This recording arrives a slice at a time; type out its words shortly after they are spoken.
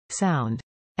Sound.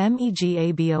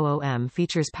 MEGABOOM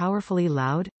features powerfully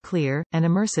loud, clear, and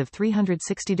immersive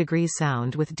 360-degree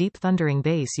sound with deep thundering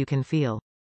bass you can feel.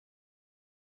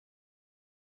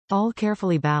 All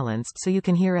carefully balanced so you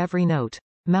can hear every note.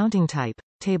 Mounting type.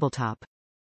 Tabletop.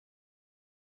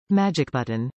 Magic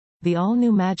button. The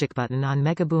all-new Magic button on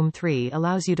MEGABOOM 3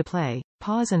 allows you to play,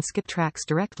 pause and skip tracks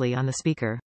directly on the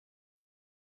speaker.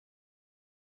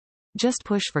 Just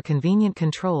push for convenient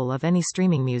control of any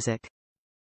streaming music.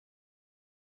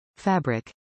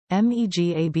 Fabric.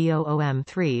 MEGABOOM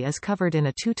 3 is covered in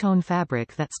a two-tone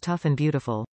fabric that's tough and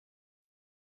beautiful.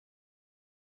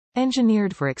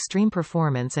 Engineered for extreme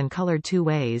performance and colored two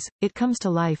ways, it comes to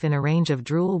life in a range of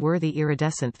drool-worthy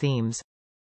iridescent themes.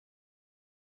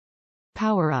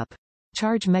 Power up.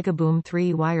 Charge MEGABOOM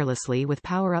 3 wirelessly with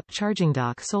power-up charging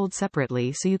dock sold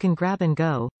separately so you can grab and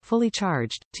go, fully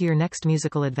charged, to your next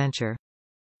musical adventure.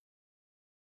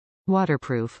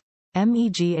 Waterproof.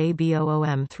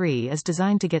 MEGABOOM 3 is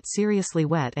designed to get seriously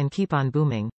wet and keep on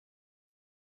booming.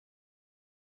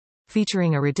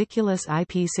 Featuring a ridiculous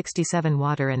IP67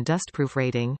 water and dustproof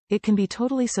rating, it can be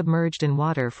totally submerged in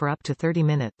water for up to 30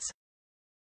 minutes.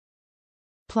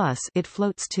 Plus, it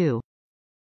floats too.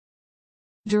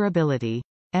 Durability.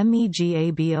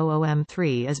 MEGABOOM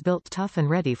 3 is built tough and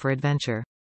ready for adventure.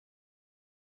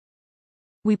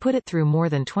 We put it through more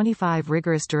than 25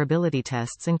 rigorous durability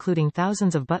tests including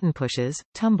thousands of button pushes,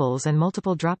 tumbles and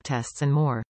multiple drop tests and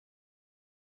more.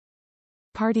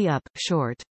 Party Up.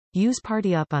 Short. Use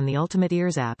Party Up on the Ultimate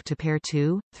Ears app to pair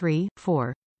 2, 3,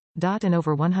 4. And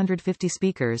over 150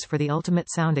 speakers for the ultimate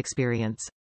sound experience.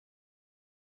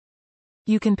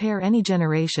 You can pair any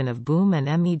generation of Boom and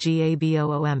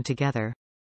MEGABOOM together.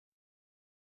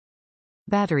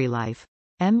 Battery life.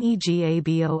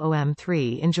 MEGABOOM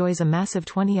 3 enjoys a massive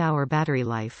 20-hour battery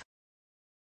life.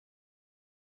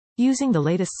 Using the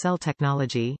latest cell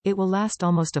technology, it will last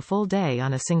almost a full day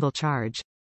on a single charge.